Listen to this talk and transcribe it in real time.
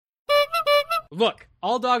Look,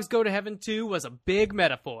 All Dogs Go to Heaven 2 was a big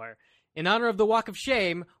metaphor. In honor of the Walk of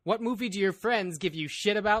Shame, what movie do your friends give you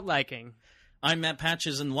shit about liking? I'm Matt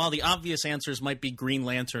Patches, and while the obvious answers might be Green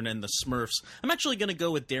Lantern and the Smurfs, I'm actually going to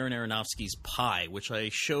go with Darren Aronofsky's Pi, which I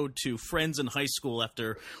showed to friends in high school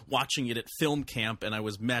after watching it at film camp, and I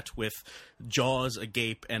was met with jaws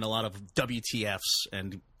agape and a lot of WTFs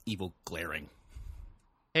and evil glaring.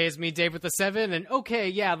 Hey, it's me, Dave with Da7e, and okay,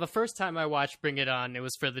 yeah, the first time I watched Bring It On, it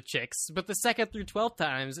was for the chicks, but the second through 12th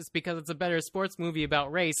times, it's because it's a better sports movie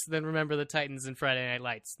about race than Remember the Titans and Friday Night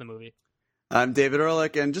Lights, the movie. I'm David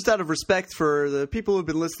Ehrlich, and just out of respect for the people who've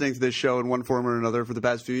been listening to this show in one form or another for the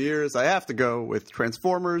past few years, I have to go with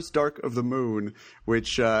Transformers Dark of the Moon,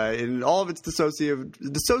 which in all of its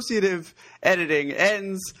dissociative editing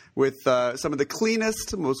ends with some of the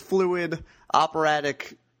cleanest, most fluid,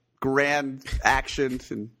 operatic, grand action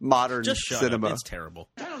in modern Just shut cinema. Up. It's terrible.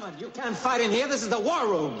 Gentlemen, you can't fight in here. This is the war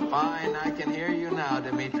room. Fine, I can hear you now,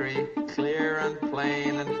 Dimitri. Clear and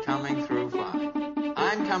plain and coming through fine.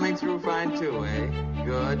 I'm coming through fine too, eh?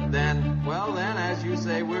 Good. Then, as you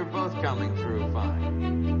say, we're both coming through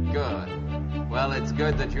fine. Good. Well, it's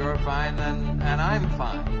good that you're fine and I'm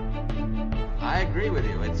fine. I agree with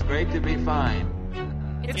you. It's great to be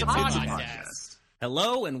fine. It's a podcast.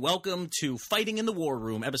 Hello and welcome to Fighting in the War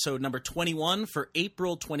Room, episode number 21 for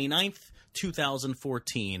April 29th,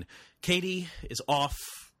 2014. Katey is off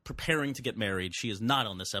preparing to get married. She is not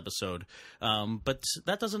on this episode, but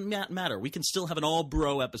that doesn't matter. We can still have an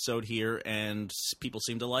all-bro episode here, and people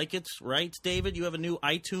seem to like it, right? David, you have a new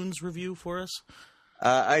iTunes review for us?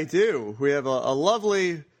 I do. We have a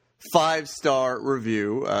lovely 5-star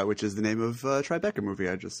review, which is the name of a Tribeca movie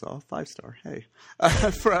I just saw. 5-star. Hey.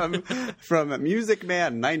 From Music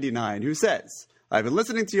Man 99, who says, I've been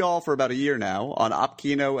listening to y'all for about a year now on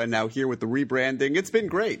Opkino and now here with the rebranding. It's been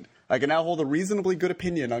great. I can now hold a reasonably good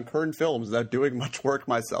opinion on current films without doing much work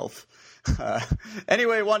myself.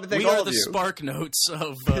 Anyway, wanted to thank all of you. We are the spark notes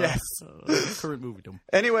of current moviedom.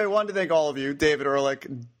 Anyway, wanted to thank all of you, David Ehrlich,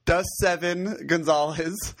 Da7e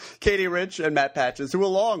Gonzalez, Katey Rich, and Matt Patches, who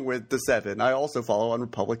along with Da7e, I also follow on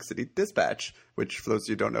Republic City Dispatch, which, for those of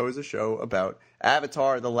you who don't know, is a show about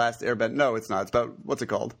Avatar, The Last Airbender. No, it's not. It's about, what's it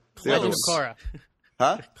called? Legend of Korra.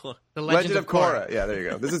 Huh? The Legend of Korra. Yeah, there you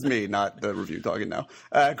go. This is me, not the review talking now.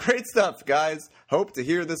 Great stuff, guys. Hope to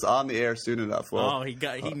hear this on the air soon enough. Well, he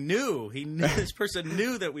knew. This person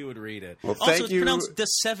knew that we would read it. Well, also, thank it's you. pronounced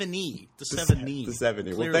Da7e. Da7e.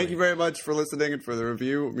 Da7e. Well, thank you very much for listening and for the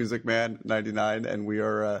review, Music Man 99, and we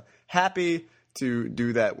are happy to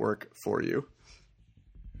do that work for you.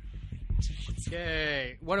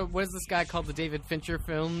 Yay. What is this guy called? The David Fincher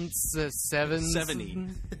films? 70.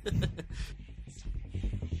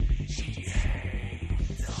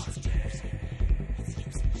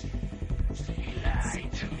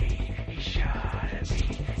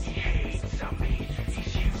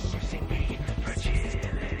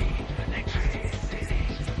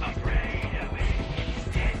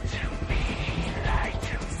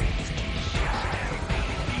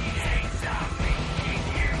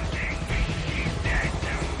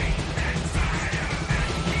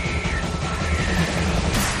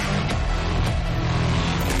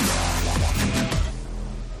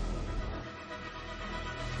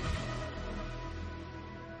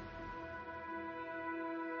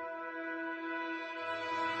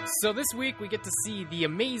 So this week we get to see The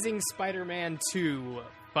Amazing Spider-Man 2,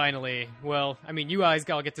 finally. Well, I mean, you guys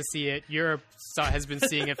all get to see it. Europe has been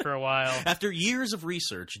seeing it for a while. After years of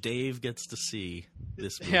research, Dave gets to see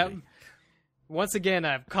this movie. Yep. Once again,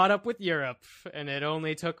 I've caught up with Europe, and it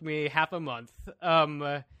only took me half a month.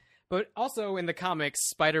 But also in the comics,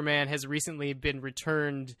 Spider-Man has recently been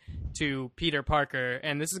returned to Peter Parker,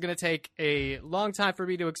 and this is going to take a long time for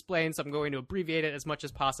me to explain, so I'm going to abbreviate it as much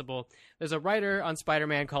as possible. There's a writer on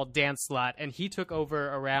Spider-Man called Dan Slott, and he took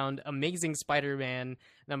over around Amazing Spider-Man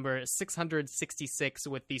number 666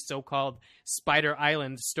 with the so-called Spider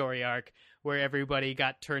Island story arc, where everybody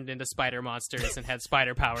got turned into spider monsters and had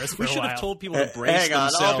spider powers for a while. We should have told people to brace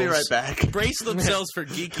themselves. I'll be right back. Brace themselves for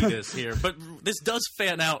geekiness here. But this does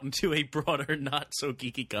fan out into a broader,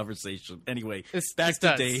 not-so-geeky conversation. Anyway, back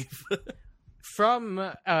to Dave. From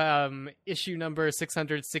issue number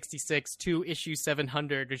 666 to issue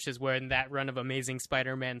 700, which is when that run of Amazing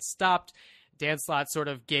Spider-Man stopped, Dan Slott sort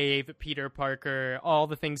of gave Peter Parker all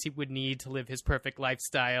the things he would need to live his perfect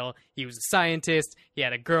lifestyle. He was a scientist. He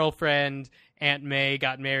had a girlfriend. Aunt May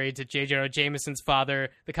got married to J. Jonah Jameson's father.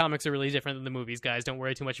 The comics are really different than the movies, guys. Don't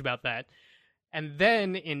worry too much about that. And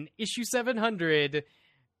then in issue 700,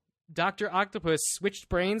 Dr. Octopus switched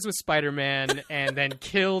brains with Spider-Man and then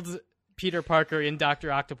killed Peter Parker in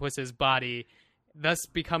Dr. Octopus's body. thus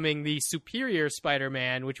becoming the superior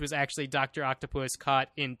Spider-Man, which was actually Dr. Octopus caught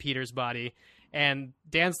in Peter's body. And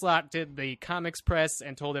Dan Slott did the comics press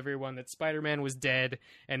and told everyone that Spider-Man was dead,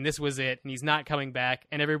 and this was it, and he's not coming back.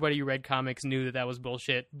 And everybody who read comics knew that that was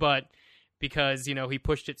bullshit. But because, you know, he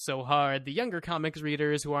pushed it so hard, the younger comics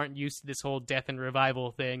readers who aren't used to this whole death and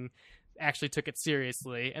revival thing actually took it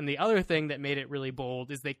seriously. And the other thing that made it really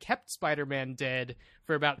bold is they kept Spider-Man dead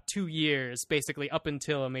for about 2 years, basically up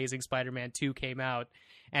until Amazing Spider-Man 2 came out.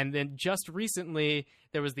 And then just recently,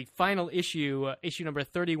 there was the final issue, issue number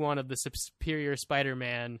 31 of the Superior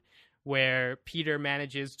Spider-Man, where Peter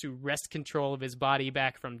manages to wrest control of his body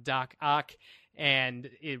back from Doc Ock, and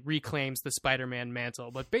it reclaims the Spider-Man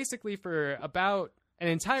mantle. But basically for about an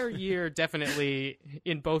entire year, definitely,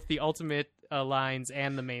 in both the Ultimate lines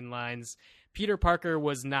and the main lines, Peter Parker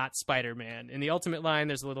was not Spider-Man. In the Ultimate line,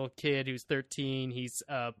 there's a little kid who's 13. He's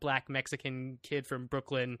a black Mexican kid from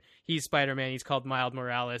Brooklyn. He's Spider-Man. He's called Miles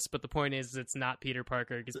Morales. But the point is, it's not Peter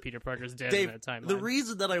Parker because Peter Parker's dead Dave, in that timeline. The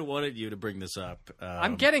reason that I wanted you to bring this up...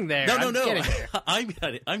 I'm getting there. No. Getting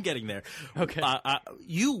there. I'm getting there. Okay.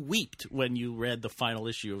 You weeped when you read the final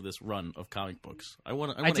issue of this run of comic books. I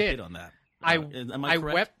want to hit on that. Am I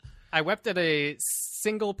correct? I wept at a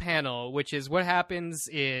single panel, which is what happens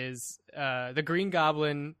is the Green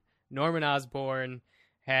Goblin, Norman Osborn,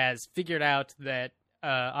 has figured out that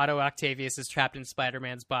Otto Octavius is trapped in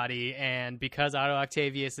Spider-Man's body, and because Otto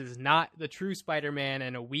Octavius is not the true Spider-Man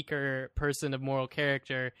and a weaker person of moral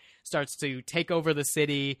character, starts to take over the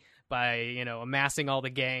city by, you know, amassing all the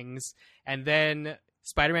gangs, and then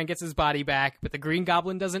Spider-Man gets his body back, but the Green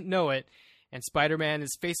Goblin doesn't know it, and Spider-Man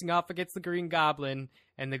is facing off against the Green Goblin,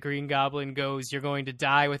 and the Green Goblin goes, "You're going to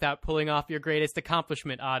die without pulling off your greatest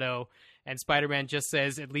accomplishment, Otto." And Spider-Man just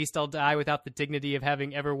says, "At least I'll die without the dignity of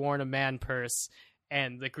having ever worn a man purse."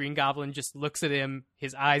 And the Green Goblin just looks at him,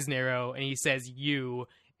 his eyes narrow, and he says, "You."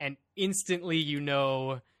 And instantly you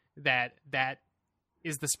know that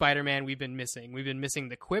is the Spider-Man we've been missing. We've been missing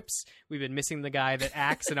the quips. We've been missing the guy that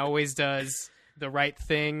acts and always does the right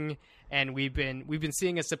thing. And we've been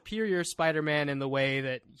seeing a superior Spider-Man in the way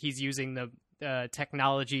that he's using the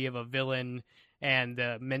technology of a villain and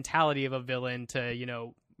the mentality of a villain to, you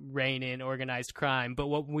know, rein in organized crime. But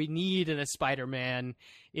what we need in a Spider-Man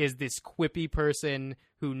is this quippy person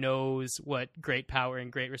who knows what great power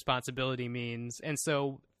and great responsibility means. And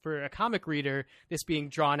so for a comic reader, this being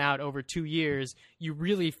drawn out over 2 years, you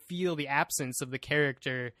really feel the absence of the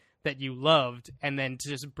character that you loved, and then to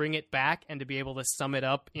just bring it back and to be able to sum it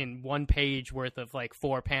up in 1 page worth of like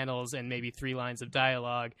 4 panels and maybe 3 lines of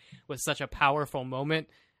dialogue was such a powerful moment.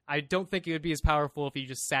 I don't think it would be as powerful if you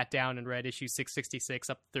just sat down and read issue 666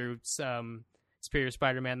 up through Superior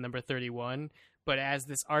Spider-Man number 31. But as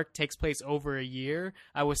this arc takes place over a year,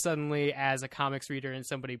 I was suddenly, as a comics reader and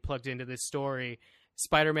somebody plugged into this story,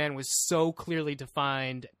 Spider-Man was so clearly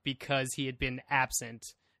defined because he had been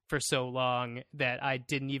absent for so long that I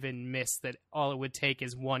didn't even miss that all it would take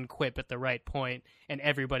is 1 quip at the right point and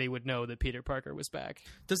everybody would know that Peter Parker was back.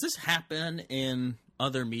 Does this happen in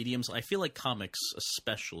other mediums? I feel like comics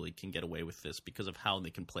especially can get away with this because of how they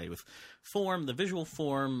can play with form, the visual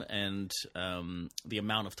form, and the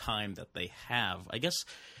amount of time that they have. I guess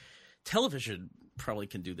television probably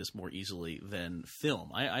can do this more easily than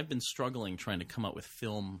film. I've been struggling trying to come up with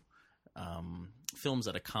films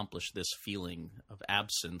that accomplish this feeling of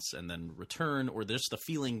absence and then return, or there's the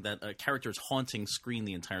feeling that a character is haunting screen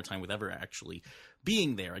the entire time without ever actually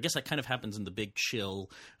being there. I guess that kind of happens in The Big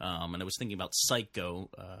Chill, and I was thinking about Psycho.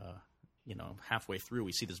 Halfway through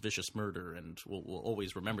we see this vicious murder, and we'll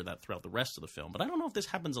always remember that throughout the rest of the film. But I don't know if this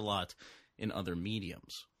happens a lot in other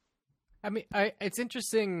mediums. I mean, it's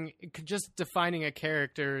interesting, just defining a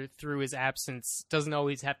character through his absence doesn't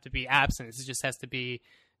always have to be absence. It just has to be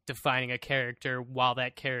defining a character while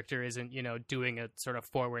that character isn't, you know, doing a sort of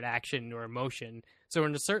forward action or emotion. So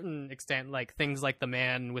in a certain extent, like things like The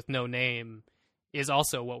Man with No Name is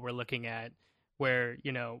also what we're looking at, where,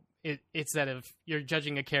 you know, it's that of you're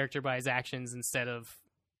judging a character by his actions instead of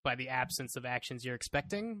by the absence of actions you're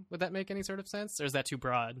expecting. Would that make any sort of sense? Or is that too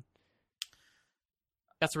broad?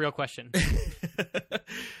 That's a real question.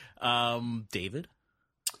 David?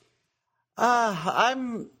 I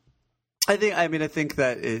think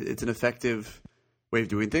that it's an effective way of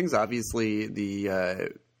doing things. Obviously,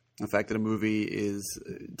 the fact that a movie is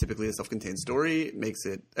typically a self-contained story makes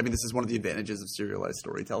it... I mean, this is one of the advantages of serialized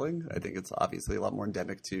storytelling. I think it's obviously a lot more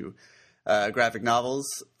endemic to graphic novels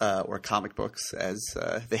or comic books, as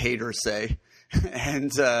the haters say,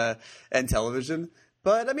 and television.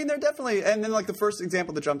 But, I mean, they're definitely... And then, like, the first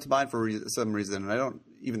example that jumped to mind for some reason, and I don't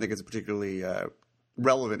even think it's a particularly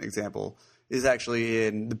relevant example, is actually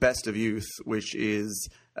in The Best of Youth, which is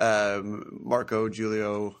Marco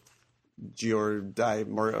Giulio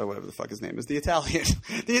whatever the fuck his name is, the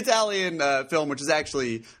Italian film, which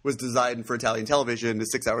was designed for Italian television.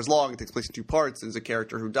 Is 6 hours long. It takes place in 2 parts. There's a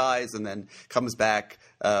character who dies and then comes back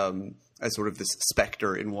as sort of this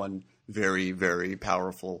specter in one very, very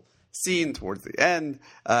powerful scene towards the end.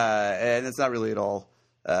 And it's not really at all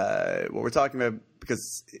what we're talking about,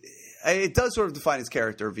 because it does sort of define his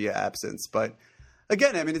character via absence. But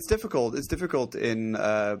again, I mean, it's difficult. It's difficult in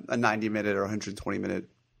a 90-minute or 120-minute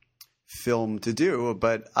film to do,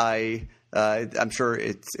 but I'm sure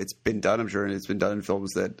it's been done. I'm sure it's been done in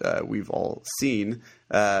films that we've all seen.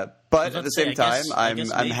 But at the same time,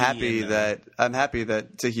 I'm happy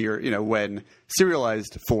that to hear, when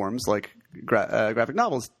serialized forms like graphic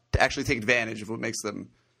novels actually take advantage of what makes them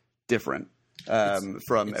different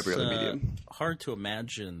from every other medium. Hard to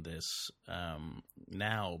imagine this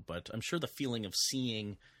now, but I'm sure the feeling of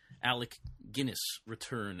seeing Alec Guinness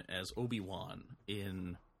return as Obi-Wan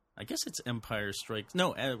in, I guess it's Empire Strikes.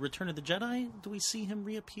 No, Return of the Jedi. Do we see him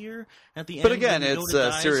reappear at the end? But again, it's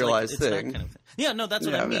a serialized thing. That kind of thing. Yeah, no, that's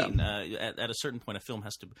what I mean. Yeah. At a certain point, a film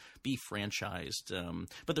has to be franchised.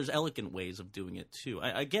 But there's elegant ways of doing it too.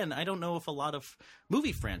 I don't know if a lot of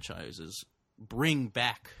movie franchises bring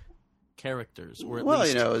back characters, or at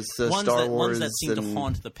least it's ones Star Wars ones that seem to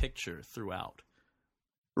haunt the picture throughout.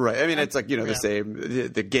 Right. I mean, it's like, the same,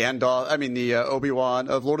 the Gandalf, the Obi-Wan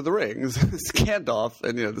of Lord of the Rings, it's Gandalf,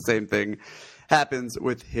 and, the same thing happens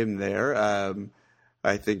with him there.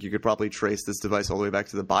 I think you could probably trace this device all the way back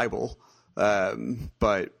to the Bible.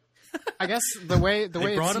 But I guess the way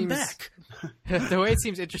they brought him back. The way it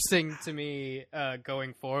seems interesting to me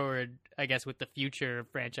going forward, I guess, with the future of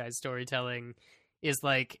franchise storytelling is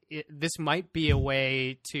like, this might be a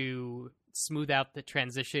way to smooth out the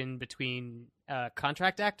transition between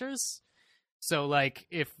contract actors. So like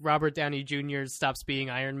if Robert Downey Jr. stops being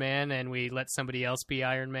Iron Man and we let somebody else be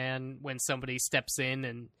Iron Man, when somebody steps in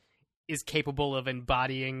and is capable of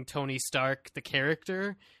embodying Tony Stark, the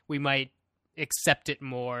character, we might accept it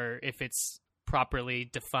more if it's properly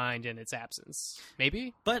defined in its absence.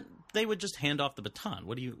 Maybe? But they would just hand off the baton.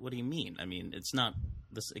 What do you mean? I mean, it's not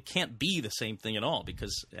this, it can't be the same thing at all,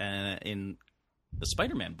 because in the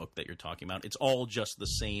Spider-Man book that you're talking about, it's all just the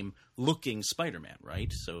same looking Spider-Man,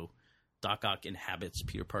 right? So Doc Ock inhabits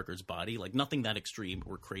Peter Parker's body. Like, nothing that extreme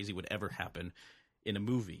or crazy would ever happen in a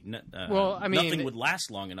movie. Nothing would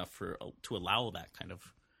last long enough to allow that kind of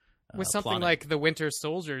with something plotting. like the Winter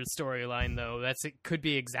Soldier storyline, though, it could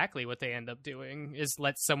be exactly what they end up doing, is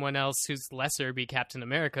let someone else who's lesser be Captain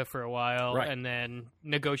America for a while, right, and then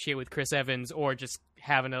negotiate with Chris Evans, or just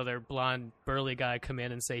have another blonde, burly guy come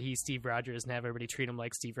in and say he's Steve Rogers and have everybody treat him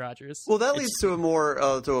like Steve Rogers. Well, that leads to a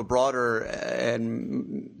more, to a broader,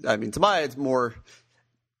 and I mean, to my eyes, more,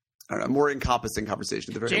 I don't know, more encompassing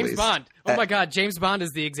conversation at the very least. James Bond. Oh my God, James Bond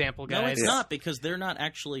is the example, guys. No, it's not, because they're not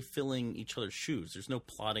actually filling each other's shoes. There's no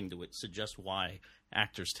plotting to suggest why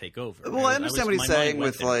actors take over. Well, I understand what he's saying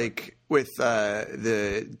with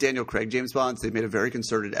the Daniel Craig James Bonds. They made a very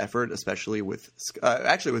concerted effort, especially with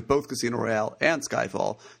both Casino Royale and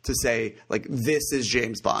Skyfall, to say, like, this is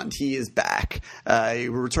James Bond. He is back. We're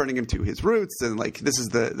returning him to his roots, and like this is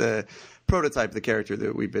the prototype of the character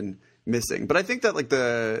that we've been missing. But I think that like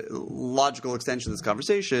the logical extension of this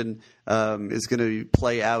conversation is going to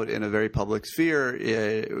play out in a very public sphere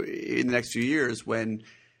in the next few years, when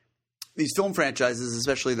these film franchises,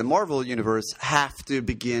 especially the Marvel universe, have to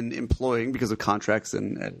begin employing, because of contracts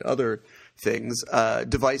and other things,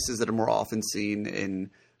 devices that are more often seen in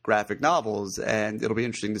graphic novels. And it'll be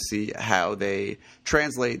interesting to see how they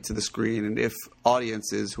translate to the screen, and if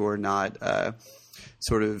audiences who are not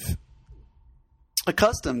sort of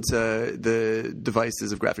accustomed to the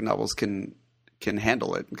devices of graphic novels can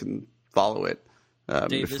handle it and can follow it.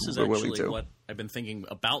 Dave, this is actually what I've been thinking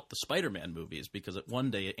about the Spider-Man movies, because one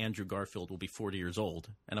day Andrew Garfield will be 40 years old,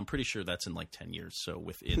 and I'm pretty sure that's in like 10 years, so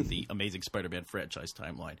within the Amazing Spider-Man franchise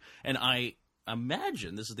timeline. And I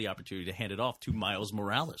imagine this is the opportunity to hand it off to Miles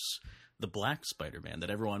Morales, the Black Spider-Man that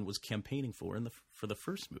everyone was campaigning for for the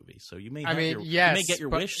first movie. So you may you may get your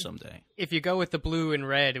wish someday. If you go with the blue and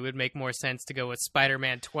red, it would make more sense to go with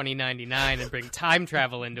Spider-Man 2099 and bring time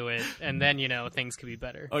travel into it, and then, things could be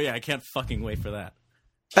better. Oh yeah, I can't fucking wait for that.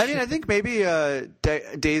 I mean, I think maybe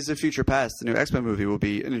Days of Future Past, the new X-Men movie, will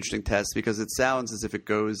be an interesting test, because it sounds as if it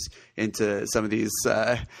goes into some of these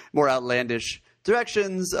more outlandish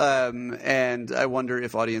directions, and I wonder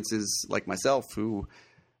if audiences like myself who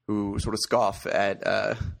sort of scoff at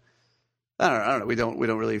I don't know. We don't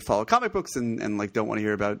really follow comic books and like don't want to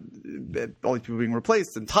hear about all these people being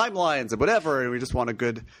replaced and timelines and whatever, and we just want a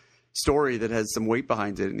good story that has some weight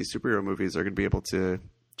behind it, and these superhero movies are going to be able to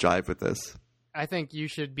jive with this. I think you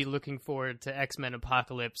should be looking forward to X-Men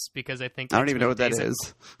Apocalypse, because I think I don't even know what that X-Men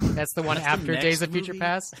is. That's the one after next Days of Future movie?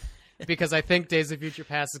 Past. Because I think Days of Future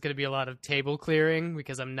Past is going to be a lot of table clearing,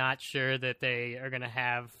 because I'm not sure that they are going to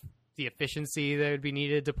have the efficiency that would be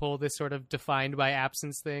needed to pull this sort of defined by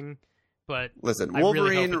absence thing. But Listen, I really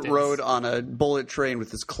Wolverine hope it rode is. on a bullet train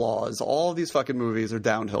with his claws. All of these fucking movies are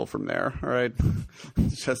downhill from there, all right?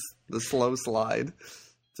 Just the slow slide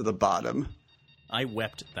to the bottom. I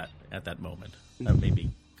wept at that moment. That made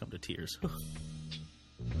me come to tears.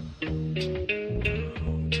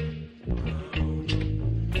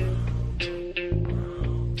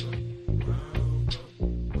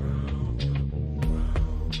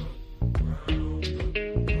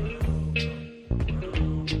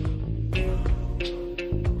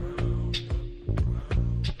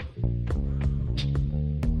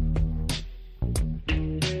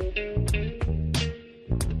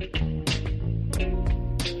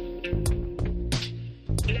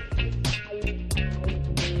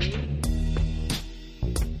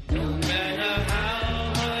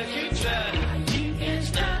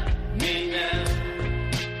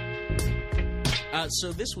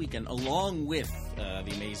 So this weekend, along with The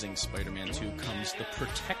Amazing Spider-Man 2, comes The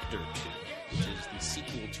Protector 2, which is the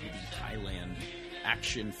sequel to the Thailand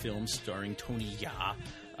action film starring Tony Jaa,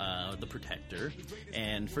 The Protector.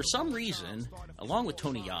 And for some reason, along with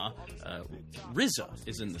Tony Jaa, RZA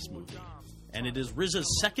is in this movie. And it is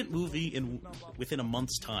RZA's second movie within a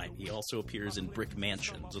month's time. He also appears in Brick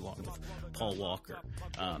Mansions along with Paul Walker.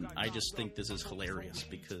 I just think this is hilarious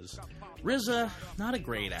because RZA, not a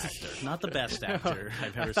great actor, not the best actor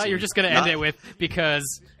I've ever seen. I thought you were just going to end it with because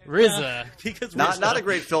RZA. Because Not a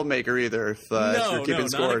great filmmaker either, if you're keeping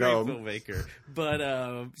score at home. Filmmaker,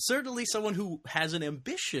 but certainly someone who has an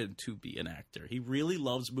ambition to be an actor. He really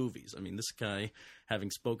loves movies. I mean, this guy,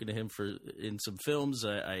 having spoken to him in some films,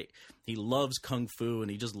 he loves kung fu and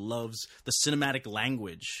he just loves the cinematic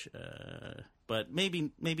language. But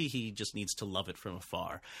maybe he just needs to love it from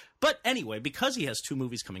afar. But anyway, because he has two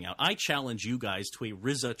movies coming out, I challenge you guys to a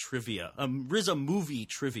RZA trivia, RZA movie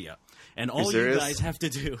trivia. And all you guys have to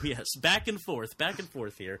do, yes, back and forth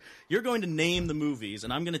here. You're going to name the movies,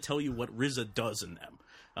 and I'm going to tell you what RZA does in them.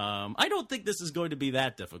 I don't think this is going to be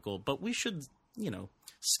that difficult, but we should,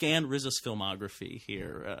 scan RZA's filmography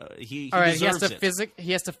here. He deserves it.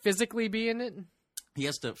 He has to physically be in it?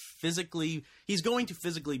 He's going to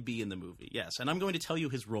physically be in the movie, yes. And I'm going to tell you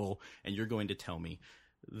his role, and you're going to tell me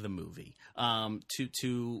the movie.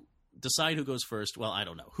 To decide who goes first, well, I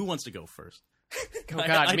don't know. Who wants to go first? Oh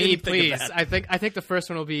God, me, please. I think the first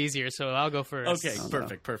one will be easier, so I'll go first. Okay,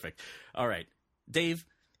 perfect. All right. Dave,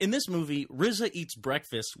 in this movie, RZA eats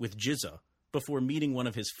breakfast with Jizza before meeting one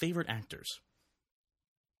of his favorite actors.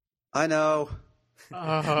 I know.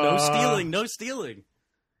 No stealing.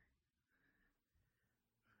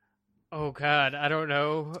 Oh God, I don't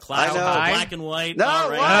know. Cloud, I know. black and white. No, all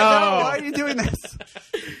right. why are you doing this?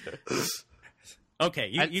 Okay,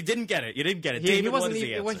 you didn't get it. wasn't David, what is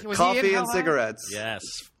the answer? Coffee and cigarettes. Yes.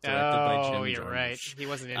 Directed by Jim you're Jarmusch. right. He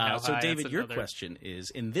wasn't in How So, High. David, That's your another- question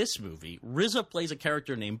is, in this movie, RZA plays a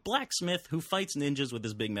character named Blacksmith who fights ninjas with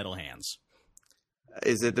his big metal hands.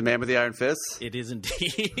 Is it the Man with the Iron Fist? It is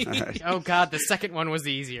indeed. Right. Oh God, the second one was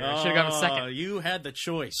the easier. I should have gone second. You had the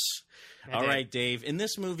choice. I All did. right, Dave. In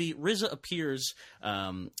this movie, RZA appears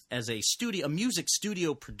as a music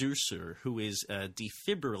studio producer who is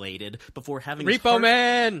defibrillated before having his Repo heart...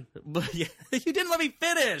 Man. Yeah, you didn't let me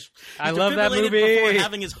finish. I He's love that defibrillated movie. Before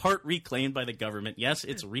having his heart reclaimed by the government. Yes,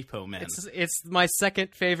 it's Repo Man. It's my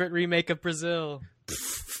second favorite remake of Brazil.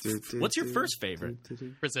 What's your first favorite?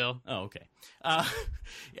 Brazil. Oh, okay.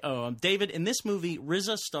 David, in this movie,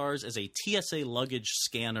 RZA stars as a TSA luggage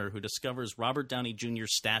scanner who discovers Robert Downey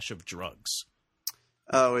Jr.'s stash of drugs.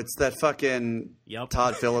 Oh, it's that fucking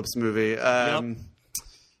Todd Phillips movie.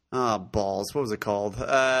 Oh, balls. What was it called?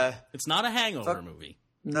 It's not a hangover movie.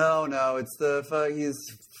 No, it's he's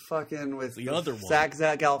fucking with the other one. Zach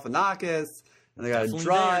Galifianakis, and they got to Definitely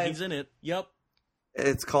drive. there. He's in it. Yep.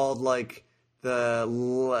 It's called like it's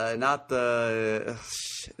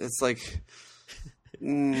like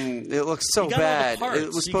it looks so got all the bad. parts.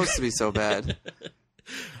 It was supposed to be so bad.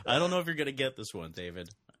 I don't know if you're gonna get this one, David.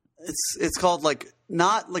 It's called like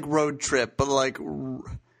not like Road Trip, but like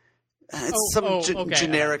it's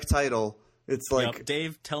generic title. It's like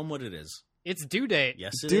Dave, tell him what it is. It's Due Date.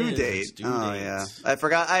 Yes, it Due is. Date. It's Due Oh Date. yeah, I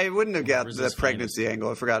forgot. I wouldn't have got RZA's the pregnancy finest.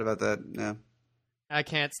 angle. I forgot about that. Yeah. I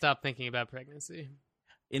can't stop thinking about pregnancy.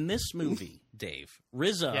 In this movie, Dave,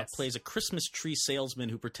 RZA Yes. plays a Christmas tree salesman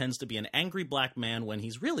who pretends to be an angry black man when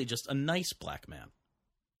he's really just a nice black man.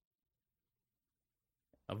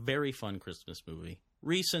 A very fun Christmas movie.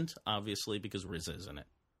 Recent, obviously, because RZA's in it.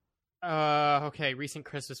 Okay, recent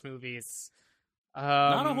Christmas movies.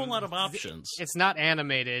 Not a whole lot of options. It's not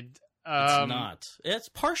animated. It's not. It's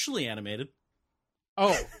partially animated.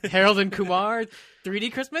 Oh, Harold and Kumar,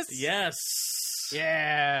 3D Christmas? Yes.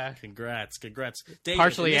 Yeah. Congrats. David,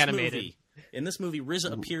 Partially animated. In this movie,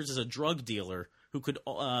 RZA appears as a drug dealer who could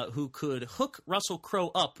hook Russell Crowe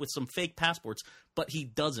up with some fake passports, but he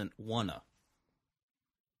doesn't wanna.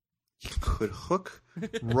 He could hook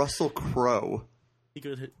Russell Crowe.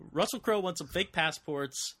 Russell Crowe wants some fake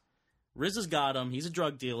passports. RZA's got him. He's a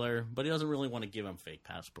drug dealer, but he doesn't really want to give him fake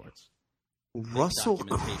passports. Russell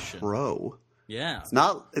Crowe. Yeah.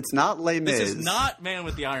 It's not Les Mis. This is not Man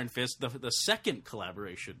with the Iron Fist, the second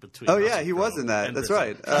collaboration between Russell he was in that. That's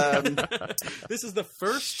right. This is the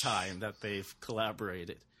first time that they've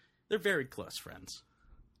collaborated. They're very close friends.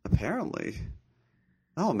 Apparently.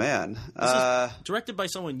 Oh, man. This is directed by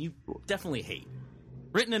someone you definitely hate.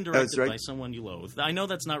 Written and directed by someone you loathe. I know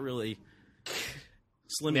that's not really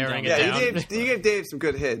slimming down. Yeah, you gave Dave some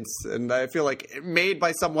good hints, and I feel like made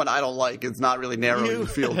by someone I don't like. It's not really narrowing the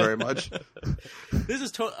field very much. This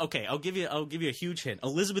is okay. I'll give you a huge hint.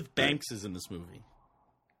 Elizabeth Banks is in this movie.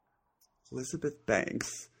 Elizabeth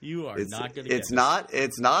Banks. You are not going to get it.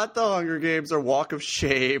 It's not The Hunger Games or Walk of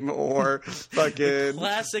Shame or fucking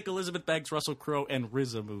classic Elizabeth Banks, Russell Crowe, and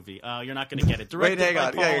RZA movie. You're not going to get it. Directed Wait, hang by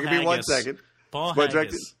on. Paul Give me Haggis. 1 second. Paul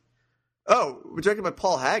Haggis. Directed by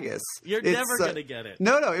Paul Haggis. You're never going to get it.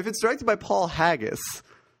 No. If it's directed by Paul Haggis,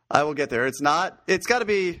 I will get there. It's not. It's got to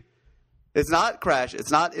be. It's not Crash.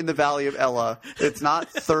 It's not In the Valley of Ella. It's not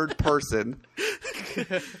Third Person.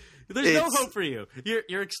 There's no hope for you.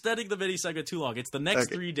 You're extending the mini segment too long. It's the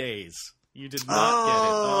next 3 days. You did not get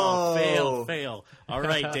it. Oh, fail. All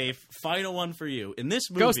right, Dave. Final one for you. In this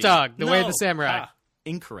movie, Ghost Dog, The Way of the Samurai.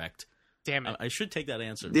 Incorrect. Damn it. I should take that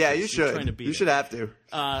answer. Yeah, you should. You should have to.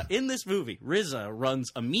 In this movie, RZA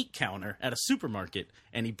runs a meat counter at a supermarket,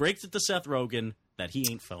 and he breaks it to Seth Rogen that he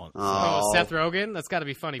ain't falling. Oh, Seth Rogen? That's got to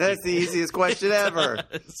be funny. That's the easiest question ever.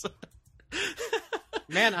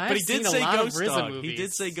 Man, I've seen a lot of RZA movies. He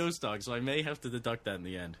did say Ghost Dog, so I may have to deduct that in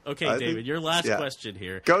the end. Okay, David, your last question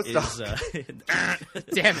here. Ghost Dog.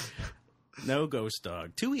 Damn it. No Ghost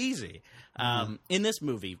Dog. Too easy. In this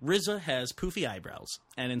movie, RZA has poofy eyebrows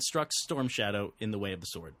and instructs Storm Shadow in the way of the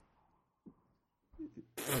sword.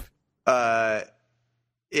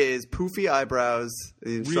 Is poofy eyebrows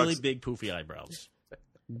really big poofy eyebrows?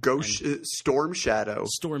 Storm Shadow.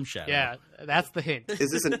 Storm Shadow. Yeah, that's the hint.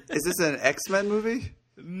 Is this an X-Men movie?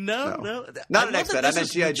 No. Not an X-Men. I meant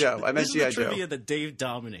G.I. Joe. This is the trivia that Dave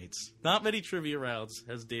dominates. Not many trivia rounds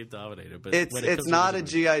has Dave dominated, but it's not a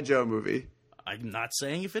G.I. Joe movie. I'm not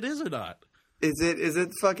saying if it is or not. Is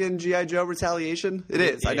it fucking G.I. Joe Retaliation? It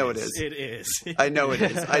is. I know it is. It is. I know it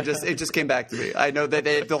is. It just came back to me. I know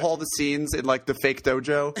that all the scenes in like the fake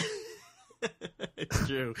dojo. It's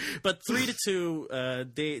true. But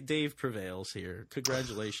 3-2, Dave prevails here.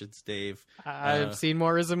 Congratulations, Dave. I've seen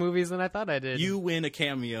more RZA movies than I thought I did. You win a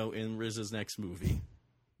cameo in RZA's next movie.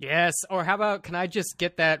 Yes. Or how about, can I just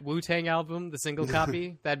get that Wu-Tang album, the single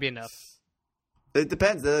copy? That'd be enough. It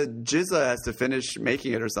depends. Jizza has to finish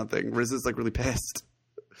making it or something. RZA's like really pissed.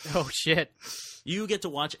 Oh, shit. You get to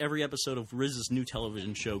watch every episode of RZA's new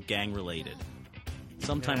television show, Gang Related.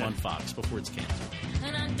 Sometime on Fox before it's canceled.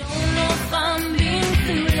 And I don't know if I'm being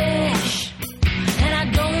foolish, and I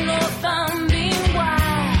don't know if I'm being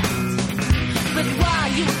wise, but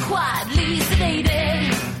while you were quietly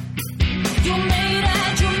sedated, you made it.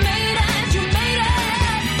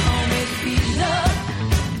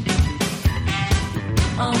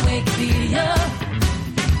 On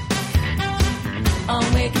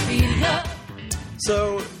Wikipedia.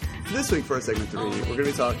 So, this week for segment 3, we're going to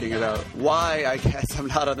be talking about why I guess I'm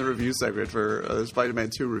not on the review segment for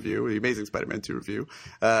Spider-Man 2 review, the Amazing Spider-Man 2 review,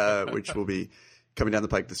 which will be coming down the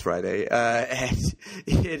pike this Friday. And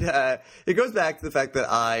it goes back to the fact that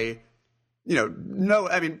I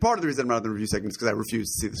part of the reason I'm not on the review segment is because I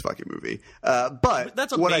refuse to see this fucking movie. But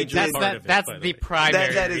that's a what major I did, part of it. That's the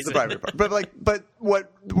primary. That is the primary part. But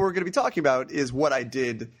what we're going to be talking about is what I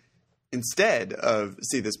did instead of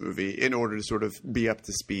see this movie in order to sort of be up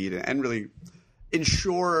to speed and really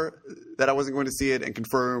ensure that I wasn't going to see it and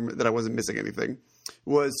confirm that I wasn't missing anything,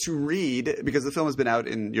 was to read, because the film has been out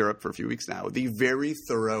in Europe for a few weeks now, the very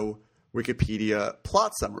thorough Wikipedia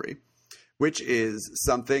plot summary, which is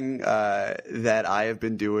something that I have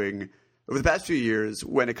been doing over the past few years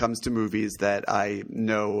when it comes to movies that I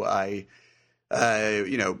know I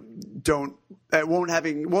won't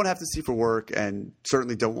have to see for work, and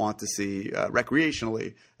certainly don't want to see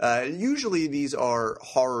recreationally. Usually these are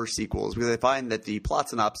horror sequels, because I find that the plot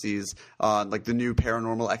synopses on like the new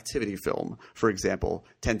Paranormal Activity film, for example,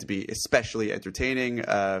 tend to be especially entertaining.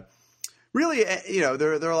 Really,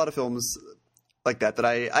 there are a lot of films like that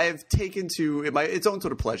I have taken to its own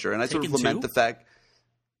sort of pleasure, and I sort of lament the fact.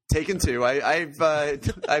 Taken 2. I've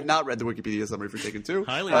not read the Wikipedia summary for Taken 2.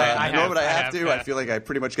 Highly I know what I have to. I feel like I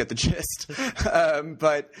pretty much get the gist.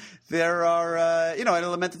 But there are, I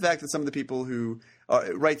lament the fact that some of the people who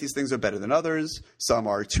write these things are better than others. Some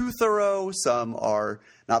are too thorough. Some are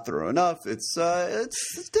not thorough enough. It's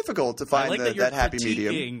difficult to find that happy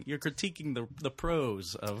medium. You're critiquing the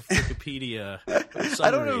pros of Wikipedia.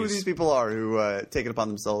 I don't know who these people are who take it upon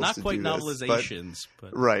themselves not to quite do this, novelizations.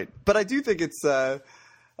 But right. But I do think it's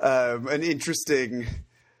an interesting.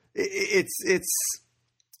 It's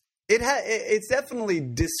definitely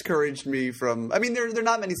discouraged me from. I mean, there are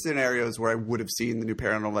not many scenarios where I would have seen the new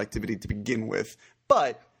Paranormal Activity to begin with,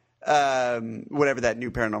 but whatever that new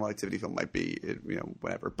Paranormal Activity film might be,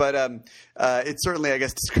 whatever. But it certainly, I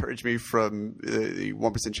guess, discouraged me from the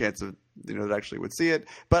 1% chance of that I actually would see it.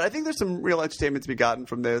 But I think there's some real entertainment to be gotten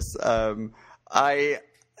from this. We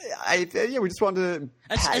just wanted to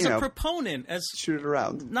as a proponent, shoot it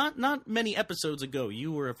around. Not many episodes ago,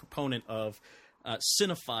 you were a proponent of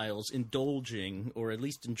cinephiles indulging, or at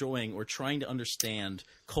least enjoying, or trying to understand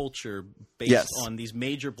culture based on these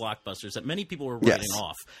major blockbusters that many people were writing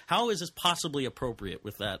off. How is this possibly appropriate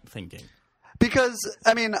with that thinking? Because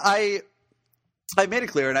I mean, I made it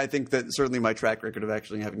clear, and I think that certainly my track record of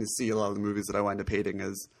actually having to see a lot of the movies that I wind up hating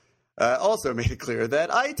is. Also made it clear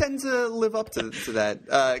that I tend to live up to that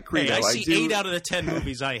credo. Hey, I see 8 out of the 10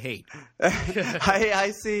 movies I hate.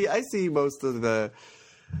 I see most of the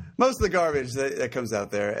garbage that comes out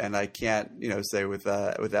there, and I can't say I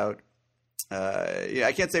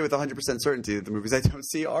can't say with 100% certainty that the movies I don't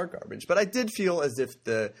see are garbage. But I did feel as if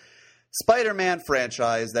the Spider-Man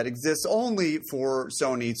franchise that exists only for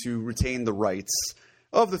Sony to retain the rights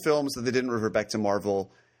of the films that they didn't revert back to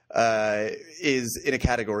Marvel. Is in a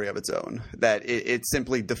category of its own, that it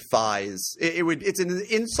simply defies. It's an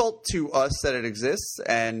insult to us that it exists,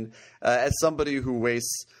 and as somebody who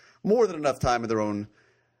wastes more than enough time in their own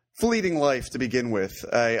fleeting life to begin with,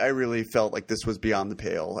 I really felt like this was beyond the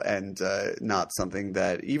pale, and not something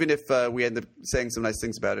that, even if we end up saying some nice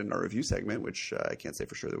things about it in our review segment, which I can't say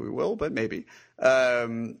for sure that we will, but maybe,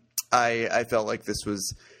 I felt like this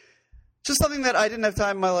was just something that I didn't have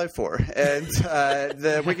time in my life for. And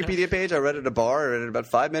the Wikipedia page, I read at a bar. I read it about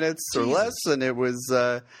 5 minutes or less, and it was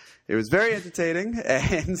very entertaining.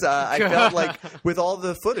 And I felt like with all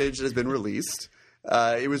the footage that has been released,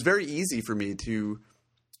 it was very easy for me to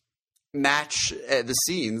match the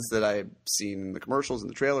scenes that I've seen in the commercials and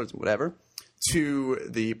the trailers and whatever to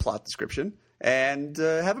the plot description. And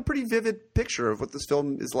have a pretty vivid picture of what this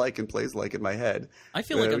film is like and plays like in my head. I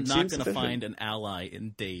feel like I'm not going to find an ally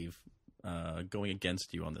in Dave going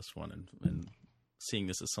against you on this one and seeing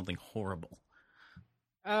this as something horrible.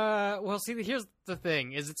 Well, see, here's the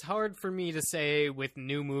thing, is it's hard for me to say with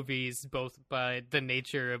new movies, both by the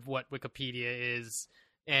nature of what Wikipedia is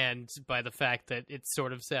and by the fact that it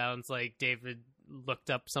sort of sounds like David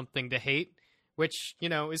looked up something to hate, which,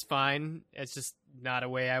 is fine. It's just not a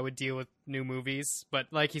way I would deal with new movies. But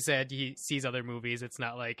like he said, he sees other movies. It's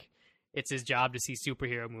not like it's his job to see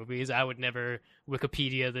superhero movies. I would never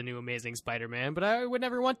Wikipedia the new Amazing Spider-Man, but I would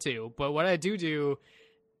never want to. But what I do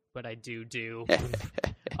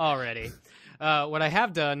already. What I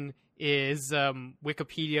have done is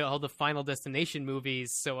Wikipedia all the Final Destination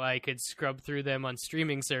movies so I could scrub through them on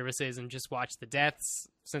streaming services and just watch the deaths,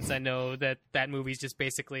 since I know that movie's just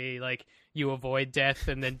basically like you avoid death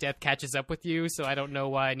and then death catches up with you, so I don't know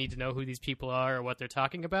why I need to know who these people are or what they're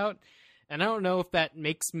talking about. And I don't know if that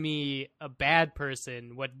makes me a bad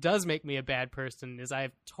person. What does make me a bad person is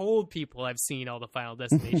I've told people I've seen all the Final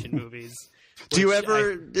Destination movies.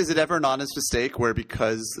 Is it ever an honest mistake where,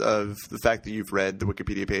 because of the fact that you've read the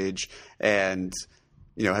Wikipedia page and,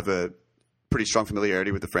 have a pretty strong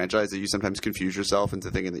familiarity with the franchise, that you sometimes confuse yourself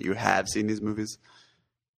into thinking that you have seen these movies?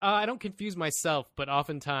 I don't confuse myself, but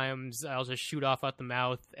oftentimes I'll just shoot off at the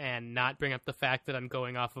mouth and not bring up the fact that I'm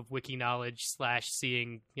going off of wiki knowledge /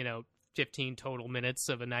 seeing, 15 total minutes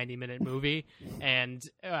of a 90-minute movie, and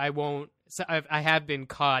I won't. So I have been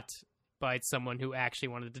caught by someone who actually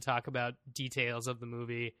wanted to talk about details of the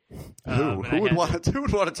movie. Who would want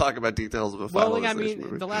to talk about details of a Final Destination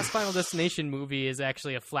movie? The last Final Destination movie is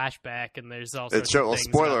actually a flashback, and there's also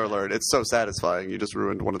spoiler alert. It's so satisfying. You just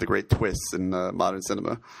ruined one of the great twists in modern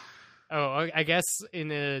cinema. Oh, I guess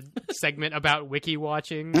in a segment about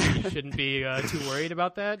Wiki-Watching, you shouldn't be too worried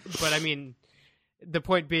about that. But I mean, the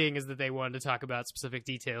point being is that they wanted to talk about specific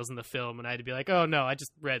details in the film, and I had to be like, oh no, I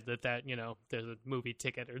just read that there's a movie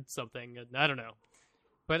ticket or something. And I don't know.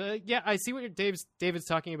 But yeah, I see what David's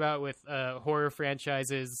talking about with horror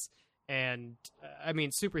franchises, and I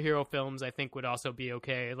mean, superhero films I think would also be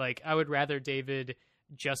okay. Like, I would rather David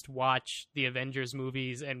just watch the Avengers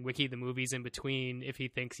movies and Wiki the movies in between if he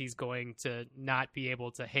thinks he's going to not be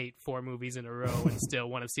able to hate 4 movies in a row and still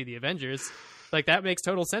want to see the Avengers. Like, that makes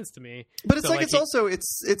total sense to me. But it's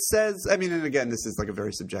it says, I mean, and again, this is like a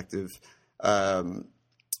very subjective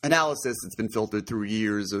analysis. It's been filtered through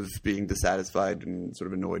years of being dissatisfied and sort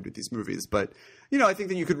of annoyed with these movies. But, I think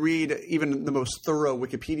that you could read even the most thorough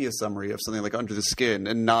Wikipedia summary of something like Under the Skin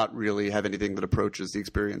and not really have anything that approaches the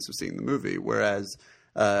experience of seeing the movie. Whereas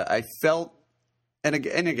I felt, and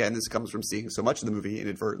again, this comes from seeing so much of the movie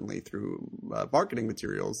inadvertently through marketing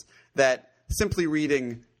materials, that simply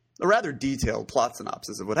reading a rather detailed plot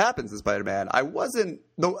synopsis of what happens in Spider-Man, I wasn't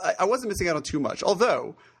missing out on too much.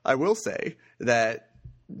 Although I will say that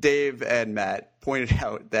Dave and Matt pointed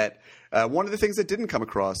out that one of the things that didn't come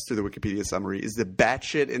across through the Wikipedia summary is the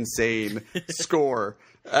batshit insane score,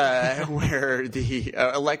 where the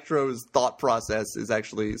Electro's thought process is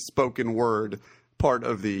actually spoken word part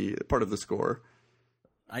of the score.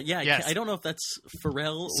 Yes. I don't know if that's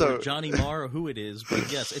Pharrell or Johnny Marr or who it is,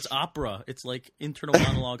 but yes, it's opera. It's like internal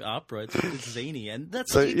monologue opera. It's zany, and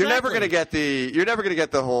that's so you're never gonna get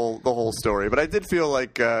the whole story. But I did feel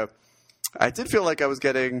like I was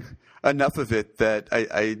getting enough of it that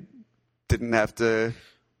I didn't have to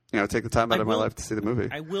take the time out of my life to see the movie.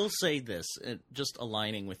 I will say this, just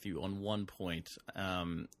aligning with you on one point.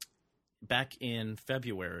 Back in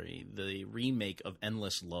February, the remake of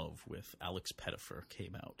Endless Love with Alex Pettyfer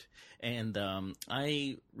came out. And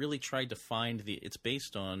I really tried to find it's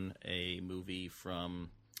based on a movie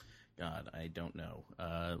from, God, I don't know,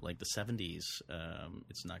 like the 70s.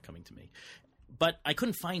 It's not coming to me. But I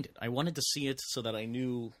couldn't find it. I wanted to see it so that I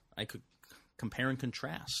knew I could compare and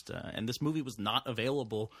contrast. And this movie was not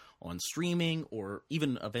available on streaming or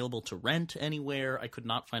even available to rent anywhere. I could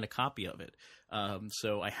not find a copy of it.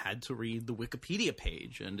 So I had to read the Wikipedia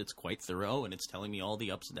page, and it's quite thorough, and it's telling me all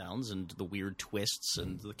the ups and downs and the weird twists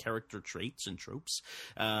and the character traits and tropes.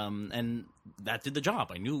 And that did the job.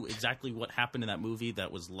 I knew exactly what happened in that movie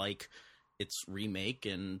that was like its remake,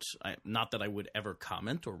 and not that I would ever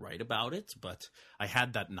comment or write about it, but I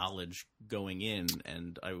had that knowledge going in,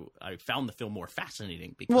 and I found the film more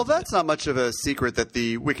fascinating. Because that's not much of a secret that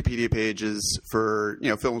the Wikipedia page is for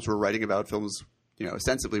films we're writing about, films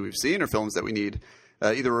ostensibly we've seen, or films that we need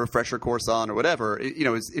either a refresher course on or whatever.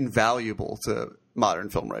 Is invaluable to modern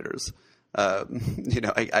film writers. I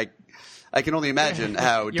can only imagine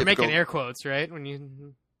how you're making air quotes, right? When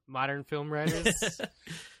you modern film writers.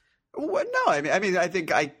 Well, no, I mean, I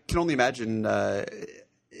think I can only imagine,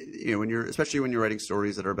 especially when you're writing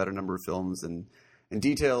stories that are about a number of films and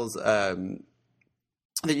details that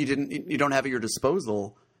you don't have at your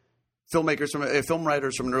disposal. Film writers from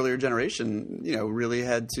an earlier generation, really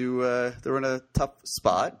had to. They were in a tough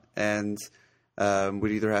spot, and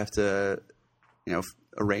would either have to,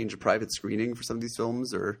 arrange a private screening for some of these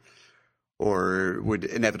films, or would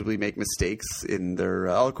inevitably make mistakes in their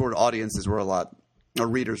audiences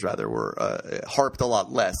readers were harped a lot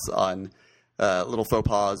less on little faux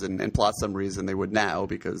pas and plot summaries than they would now,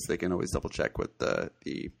 because they can always double check what the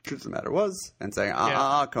truth of the matter was and saying,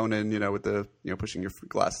 Conan, with the pushing your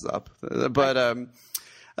glasses up. But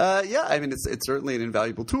I mean, it's certainly an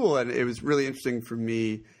invaluable tool, and it was really interesting for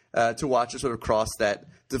me to watch it sort of cross that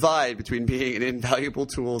divide between being an invaluable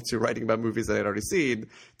tool to writing about movies that I'd already seen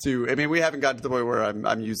to, I mean, we haven't gotten to the point where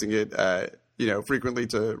I'm using it frequently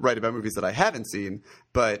to write about movies that I haven't seen,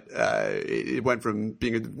 but it went from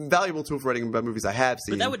being a valuable tool for writing about movies I have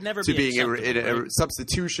seen, but that would never to be being a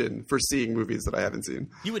substitution for seeing movies that I haven't seen.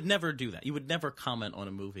 You would never do that. You would never comment on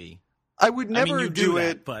a movie. I would never do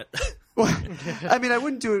it, but well, I mean, I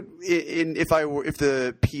wouldn't do it if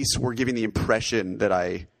the piece were giving the impression that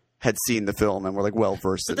I had seen the film and were like well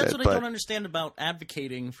versed in it. But that's what I don't understand about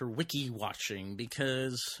advocating for Wiki-Watching,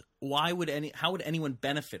 because how would anyone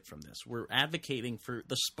benefit from this? We're advocating for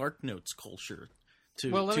the SparkNotes culture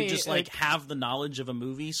to just have the knowledge of a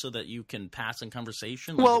movie so that you can pass in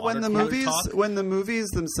conversation. Like well, when the movies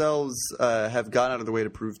themselves have gone out of the way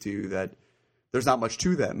to prove to you that there's not much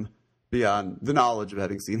to them beyond the knowledge of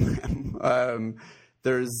having seen them,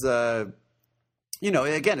 there's.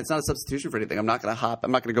 Again, it's not a substitution for anything. I'm not going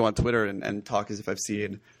to go on Twitter and talk as if I've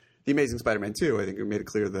seen The Amazing Spider-Man 2. I think we made it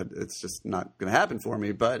clear that it's just not going to happen for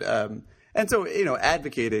me. But and so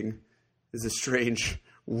advocating is a strange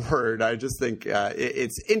word. I just think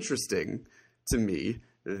it's interesting to me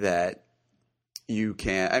that you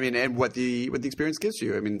can. I mean, and what the experience gives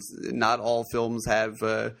you. I mean, not all films have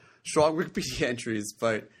strong Wikipedia entries,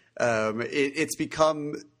 but it's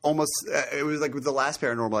become almost. It was like with the last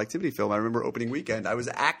Paranormal Activity film. I remember opening weekend. I was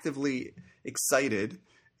actively excited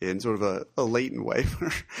in sort of a latent way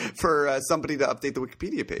for somebody to update the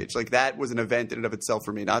Wikipedia page. Like that was an event in and of itself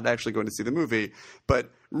for me, not actually going to see the movie, but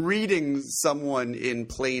reading someone in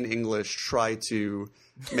plain English try to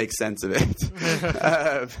make sense of it.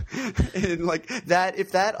 And like that,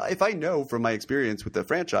 if I know from my experience with the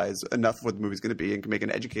franchise enough of what the movie's going to be and can make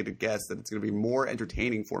an educated guess that it's going to be more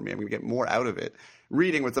entertaining for me, I'm going to get more out of it.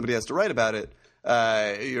 Reading what somebody has to write about it,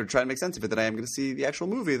 trying to make sense of it, than I am going to see the actual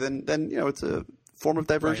movie, then it's a form of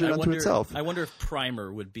diversion right. unto itself. I wonder if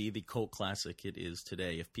Primer would be the cult classic it is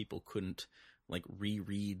today if people couldn't like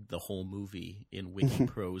reread the whole movie in wiki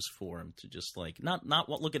prose form to just like not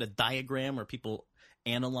look at a diagram or people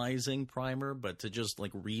analyzing Primer, but to just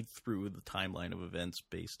like read through the timeline of events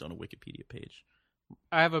based on a Wikipedia page.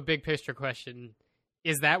 I have a big picture question.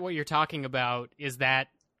 Is that what you're talking about? Is that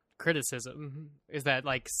criticism? Is that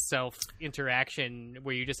like self-interaction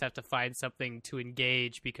where you just have to find something to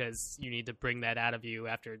engage because you need to bring that out of you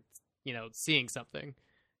after, seeing something?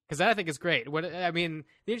 Because that I think is great. The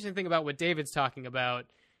interesting thing about what David's talking about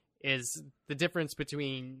is the difference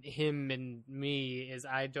between him and me is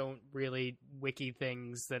I don't really wiki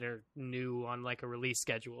things that are new on like a release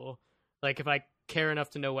schedule. Like if I care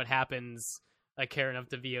enough to know what happens, I care enough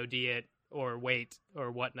to VOD it or wait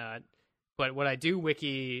or whatnot. But what I do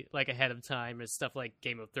wiki like ahead of time is stuff like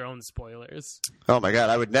Game of Thrones spoilers. Oh my god,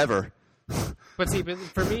 I would never. But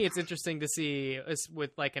for me, it's interesting to see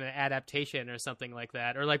with like an adaptation or something like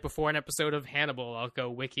that, or like before an episode of Hannibal, I'll go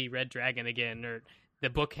wiki Red Dragon again, or the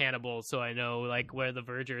book Hannibal, so I know like where the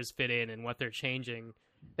Vergers fit in and what they're changing.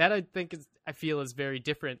 That I feel is very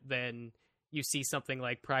different than you see something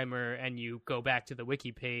like Primer and you go back to the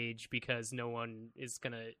wiki page because no one is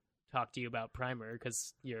gonna talk to you about Primer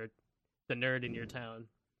because you're the nerd in your town.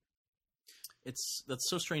 That's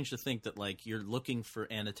so strange to think that like you're looking for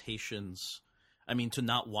annotations. I mean, to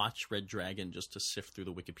not watch Red Dragon just to sift through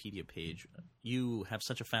the Wikipedia page. You have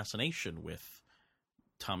such a fascination with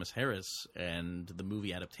Thomas Harris and the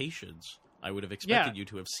movie adaptations. I would have expected you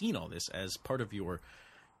to have seen all this as part of your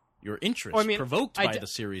interest, provoked by the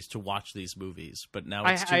series to watch these movies. But now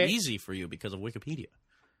it's too easy for you because of Wikipedia.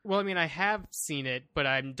 Well, I mean, I have seen it, but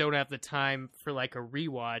I don't have the time for like a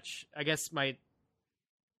rewatch. I guess my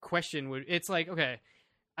question it's like, okay,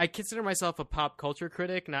 I consider myself a pop culture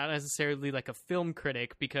critic, not necessarily like a film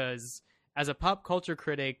critic, because as a pop culture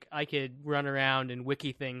critic, I could run around and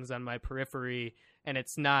wiki things on my periphery, and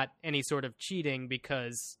it's not any sort of cheating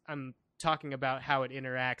because I'm talking about how it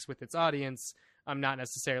interacts with its audience. I'm not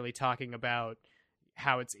necessarily talking about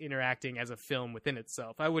how it's interacting as a film within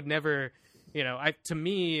itself. I would never, to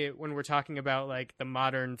me, when we're talking about like the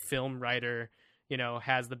modern film writer,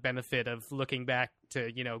 has the benefit of looking back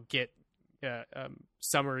to, get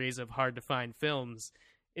summaries of hard to find films.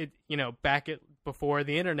 Before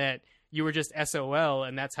the internet, you were just SOL,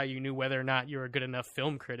 and that's how you knew whether or not you were a good enough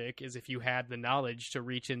film critic, is if you had the knowledge to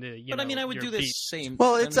reach into, But I mean, I would do this same.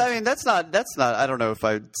 Well, that's not. I don't know if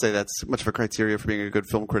I'd say that's much of a criteria for being a good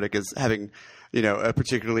film critic, is having, a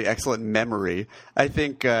particularly excellent memory. I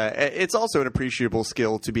think it's also an appreciable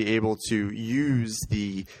skill to be able to use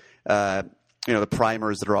the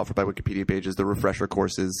primers that are offered by Wikipedia pages, the refresher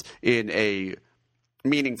courses, in a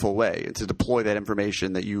meaningful way, and to deploy that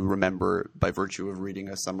information that you remember by virtue of reading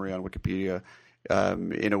a summary on Wikipedia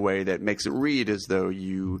in a way that makes it read as though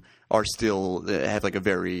you are still have like a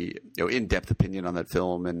very in-depth opinion on that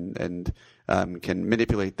film and can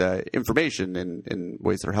manipulate the information in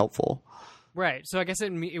ways that are helpful. Right. So I guess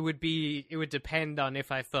it would depend on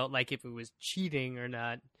if I felt like if it was cheating or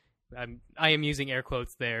not. I am using air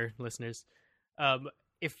quotes there, listeners.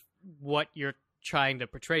 If what you're trying to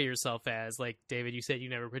portray yourself as, like David, you said you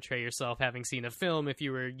never portray yourself having seen a film if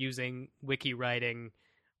you were using wiki writing,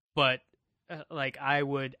 but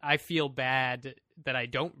I feel bad that I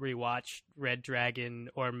don't rewatch Red Dragon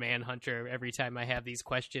or Manhunter every time I have these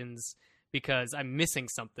questions because I'm missing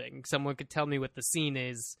something. Someone could tell me what the scene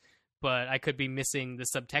is, but I could be missing the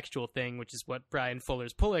subtextual thing, which is what Brian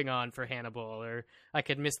Fuller's pulling on for Hannibal, or I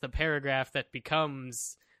could miss the paragraph that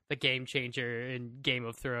becomes the game changer in Game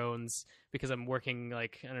of Thrones because I'm working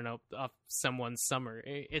off someone's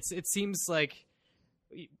summary. It seems like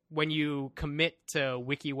when you commit to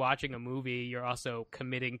wiki-watching a movie, you're also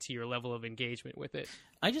committing to your level of engagement with it.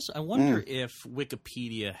 I wonder if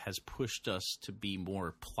Wikipedia has pushed us to be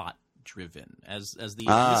more plot driven as the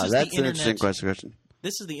that's this is the an internet, interesting question.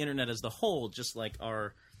 This is the internet as the whole, just like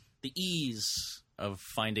the ease of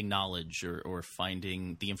finding knowledge or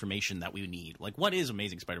finding the information that we need. Like, what is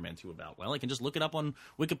Amazing Spider-Man 2 about? Well, I can just look it up on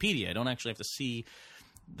Wikipedia. I don't actually have to see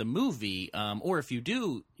the movie, or if you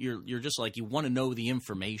do, you're just like, you want to know the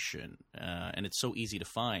information, and it's so easy to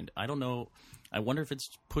find. I don't know. I wonder if it's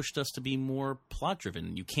pushed us to be more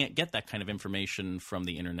plot-driven. You can't get that kind of information from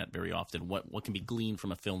the internet very often. What can be gleaned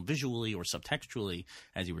from a film visually or subtextually,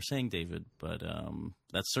 as you were saying, David, but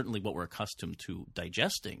that's certainly what we're accustomed to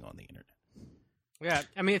digesting on the internet. Yeah,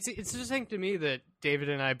 I mean, it's interesting to me that David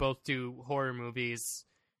and I both do horror movies,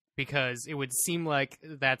 because it would seem like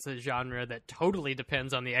that's a genre that totally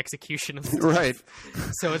depends on the execution of stuff. Right.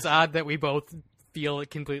 So it's odd that we both feel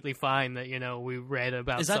completely fine that, we read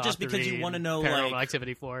about Is that just because you want to know, Paranormal like,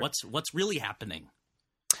 Activity 4. what's really happening?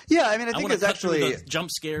 Yeah, I mean, I think want it's to cut actually through the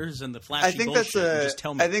jump scares and the flashy I think bullshit. that's And just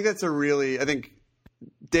tell me. I think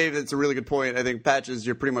Dave, that's a really good point. I think, Patches,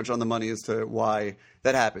 you're pretty much on the money as to why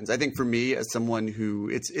that happens. I think for me, as someone who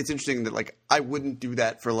it's interesting that, like, I wouldn't do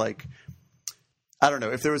that for, like, I don't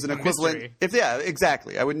know, if there was an equivalent. Mystery. Yeah,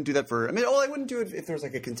 exactly. I wouldn't do that for. I mean, I wouldn't do it if there was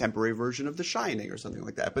like a contemporary version of The Shining or something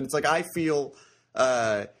like that. But it's like I feel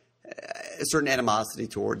a certain animosity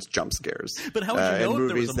towards jump scares. But how would you know if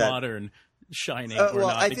there was a modern Shining or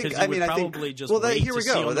not? Because you would probably just wait here we to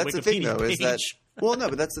see go. on That's the the thing, Wikipedia though, is that. page. Well, no,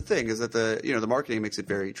 but that's the thing, is that the marketing makes it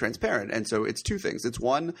very transparent, and so it's two things. It's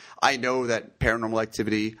one, I know that Paranormal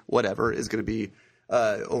Activity, whatever, is going to be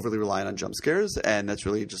overly reliant on jump scares, and that's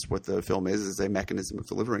really just what the film is a mechanism of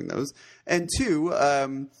delivering those. And two,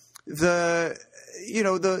 the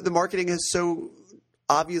marketing has so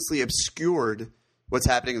obviously obscured what's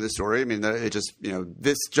happening in the story. I mean, it just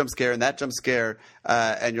this jump scare and that jump scare,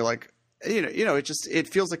 and you're like, it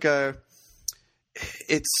feels like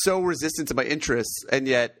it's so resistant to my interests, and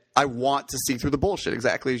yet I want to see through the bullshit,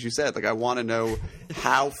 exactly as you said. Like, I want to know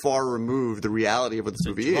how far removed the reality of what this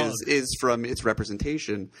movie is from its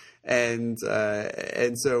representation. And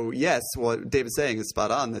so, yes, what David's saying is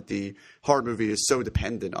spot on, that the horror movie is so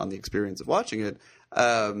dependent on the experience of watching it,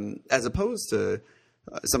 as opposed to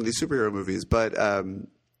some of these superhero movies. But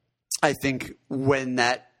I think when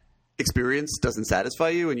that experience doesn't satisfy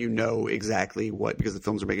you, and you know exactly what, because the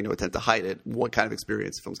films are making no attempt to hide it, what kind of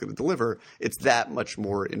experience the film's going to deliver, it's that much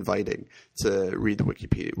more inviting to read the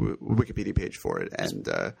Wikipedia page for it. And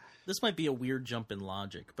this might be a weird jump in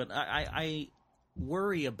logic, but I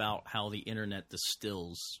worry about how the internet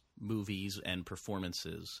distills movies and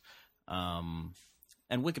performances, and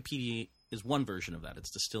Wikipedia is one version of that. It's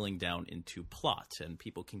distilling down into plot, and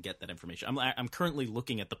people can get that information. I'm currently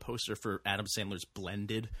looking at the poster for Adam Sandler's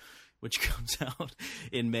Blended, which comes out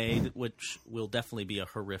in May, which will definitely be a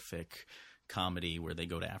horrific comedy where they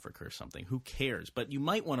go to Africa or something. Who cares? But you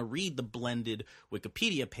might want to read the Blended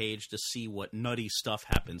Wikipedia page to see what nutty stuff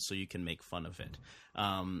happens so you can make fun of it.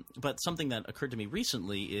 But something that occurred to me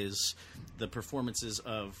recently is the performances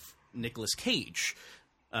of Nicolas Cage.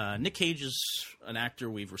 Nick Cage is an actor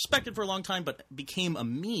we've respected for a long time, but became a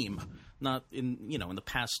meme not in the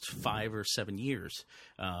past 5 or 7 years,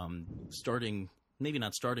 maybe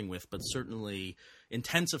not starting with, but certainly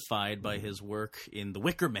intensified by his work in The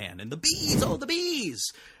Wicker Man and the bees, the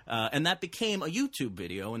bees! And that became a YouTube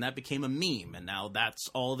video, and that became a meme, and now that's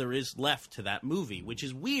all there is left to that movie, which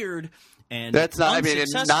is weird. And that's not. I mean,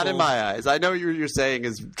 not in my eyes. I know you're saying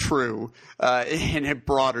is true in a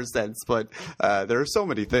broader sense, but there are so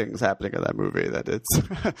many things happening in that movie that it's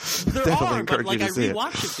there definitely are. But like, I see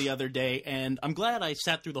rewatched it the other day, and I'm glad I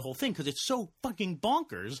sat through the whole thing because it's so fucking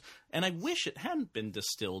bonkers. And I wish it hadn't been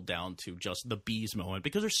distilled down to just the bees moment,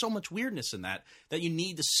 because there's so much weirdness in that you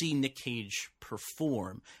need to see Nick Cage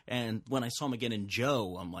perform. And when I saw him again in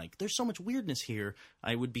Joe, I'm like, there's so much weirdness here.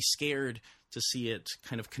 I would be scared to see it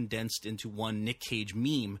kind of condensed into one Nick Cage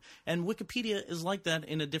meme. And Wikipedia is like that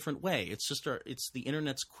in a different way. It's just it's the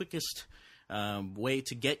internet's quickest way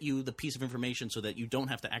to get you the piece of information so that you don't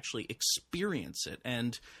have to actually experience it.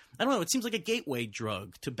 And I don't know, it seems like a gateway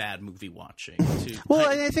drug to bad movie watching.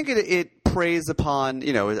 I think it preys upon,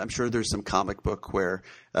 I'm sure there's some comic book where,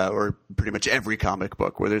 or pretty much every comic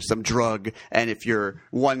book where there's some drug, and if you're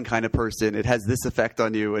one kind of person, it has this effect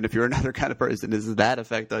on you, and if you're another kind of person, it has that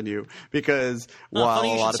effect on you. Because while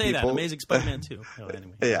a lot of people... That. Amazing Spider-Man 2.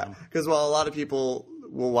 Anyway. Yeah, because while a lot of people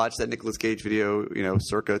will watch that Nicolas Cage video,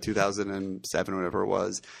 circa 2007, whatever it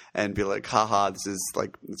was, and be like, haha, this is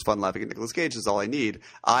like, it's fun laughing at Nicolas Cage, this is all I need.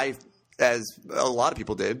 I, as a lot of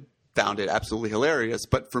people did, found it absolutely hilarious.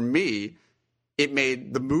 But for me, it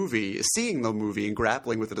made seeing the movie and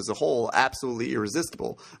grappling with it as a whole, absolutely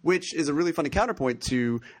irresistible, which is a really funny counterpoint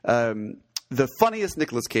to the funniest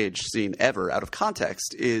Nicolas Cage scene ever, out of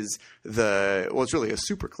context, is it's really a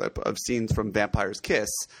super clip of scenes from Vampire's Kiss,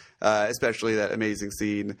 especially that amazing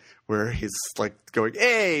scene where he's like going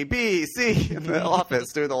A, B, C in the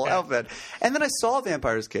office doing the whole alphabet. And then I saw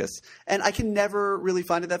Vampire's Kiss, and I can never really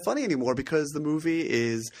find it that funny anymore because the movie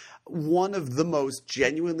is one of the most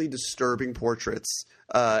genuinely disturbing portraits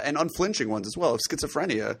and unflinching ones as well of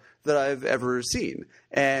schizophrenia that I've ever seen.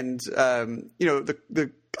 And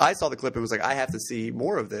I saw the clip and was like, I have to see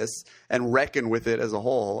more of this and reckon with it as a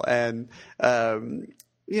whole. And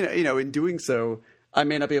in doing so, I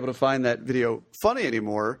may not be able to find that video funny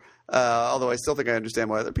anymore. Although I still think I understand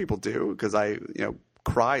why other people do, because I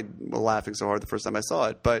cried laughing so hard the first time I saw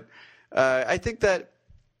it. But I think that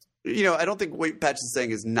I don't think what Patch is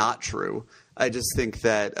saying is not true. I just think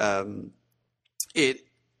that it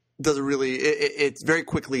doesn't really. It very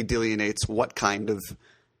quickly delineates what kind of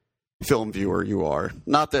film viewer you are.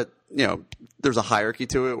 Not that there's a hierarchy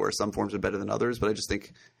to it where some forms are better than others, but I just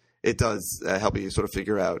think it does help you sort of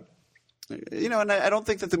figure out. And I don't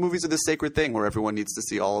think that the movies are this sacred thing where everyone needs to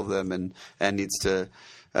see all of them and needs to.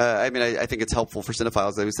 I think it's helpful for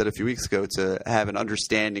cinephiles, as we said a few weeks ago, to have an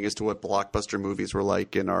understanding as to what blockbuster movies were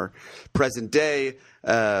like in our present day,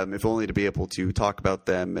 if only to be able to talk about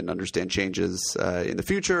them and understand changes in the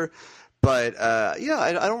future. But I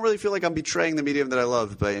don't really feel like I'm betraying the medium that I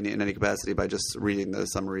love in any capacity by just reading the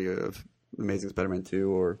summary of Amazing Spider-Man 2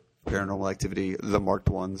 or Paranormal Activity, the marked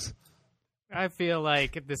ones. I feel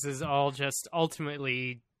like this is all just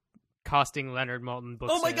ultimately costing Leonard Maltin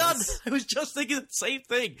books. Oh my God! I was just thinking the same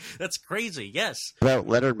thing. That's crazy. Yes. About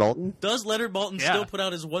Leonard Maltin? Does Leonard Maltin still put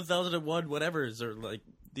out his 1001 whatevers or like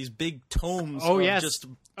these big tomes? Yes,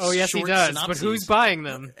 he does. Synopses. But who's buying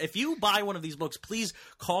them? If you buy one of these books, please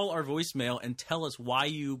call our voicemail and tell us why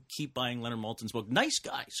you keep buying Leonard Maltin's book. Nice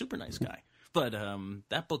guy, super nice guy. But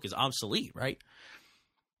that book is obsolete, right?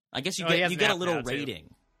 I guess you get a little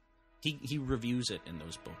rating. He reviews it in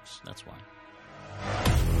those books. That's why.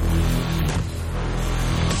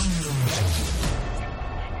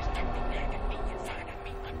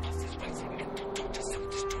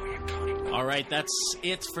 All right, that's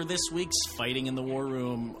it for this week's Fighting in the War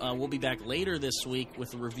Room. We'll be back later this week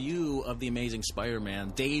with a review of The Amazing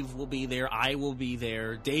Spider-Man. Dave will be there. I will be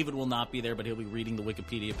there. David will not be there, but he'll be reading the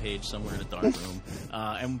Wikipedia page somewhere in a dark room.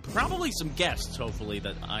 And probably some guests, hopefully,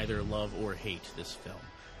 that either love or hate this film.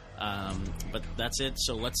 But that's it.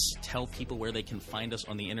 So let's tell people where they can find us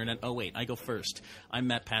on the internet. Oh, wait, I go first. I'm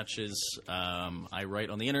Matt Patches. I write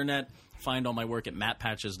on the internet. Find all my work at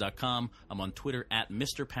mattpatches.com. I'm on Twitter at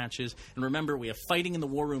Mr. Patches. And remember, we have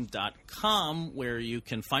fightinginthewarroom.com where you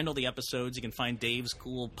can find all the episodes. You can find Dave's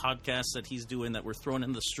cool podcasts that he's doing that we're throwing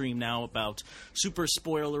in the stream now about super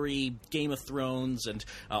spoilery Game of Thrones. And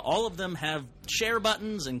all of them have share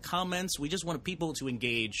buttons and comments. We just want people to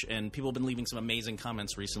engage, and people have been leaving some amazing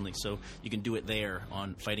comments recently. So you can do it there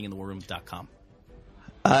on fightinginthewarroom.com.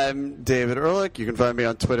 I'm David Ehrlich. You can find me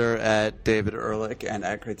on Twitter at David Ehrlich and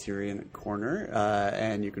at Criterion Corner.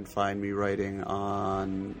 And you can find me writing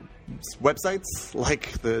on websites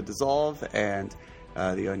like The Dissolve and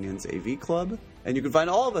The Onion's AV Club. And you can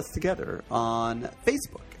find all of us together on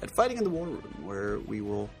Facebook at Fighting in the War Room, where we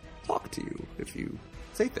will talk to you if you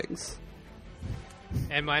say things.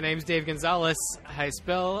 And my name's Dave Gonzalez. I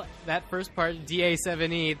spell that first part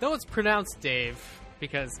Da7e, though it's pronounced Dave,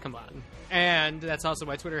 because, come on. And that's also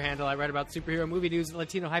my Twitter handle. I write about superhero movie news at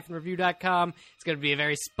latino-review.com. It's going to be a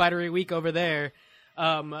very spidery week over there.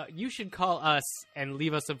 You should call us and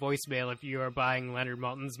leave us a voicemail if you are buying Leonard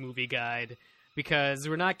Maltin's movie guide, because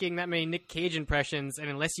we're not getting that many Nick Cage impressions, and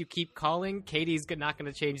unless you keep calling, Katey's not going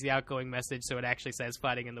to change the outgoing message so it actually says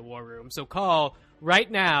Fighting in the War Room. So call right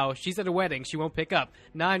now. She's at a wedding. She won't pick up.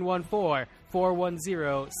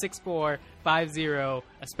 914-410-6450,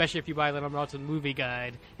 especially if you buy Leonard Maltin movie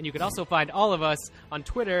guide. And you can also find all of us on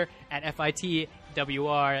Twitter at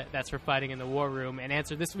FITWR. That's for Fighting in the War Room. And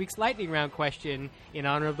answer this week's lightning round question in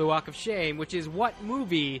honor of the Walk of Shame, which is, what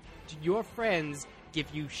movie do your friends give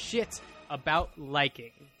you shit about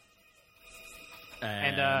liking?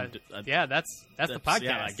 And that's the podcast.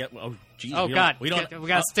 Yeah, I get. Oh, geez. Oh, God. We got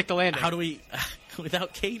to stick the landing. How do we,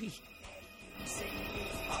 without Katey?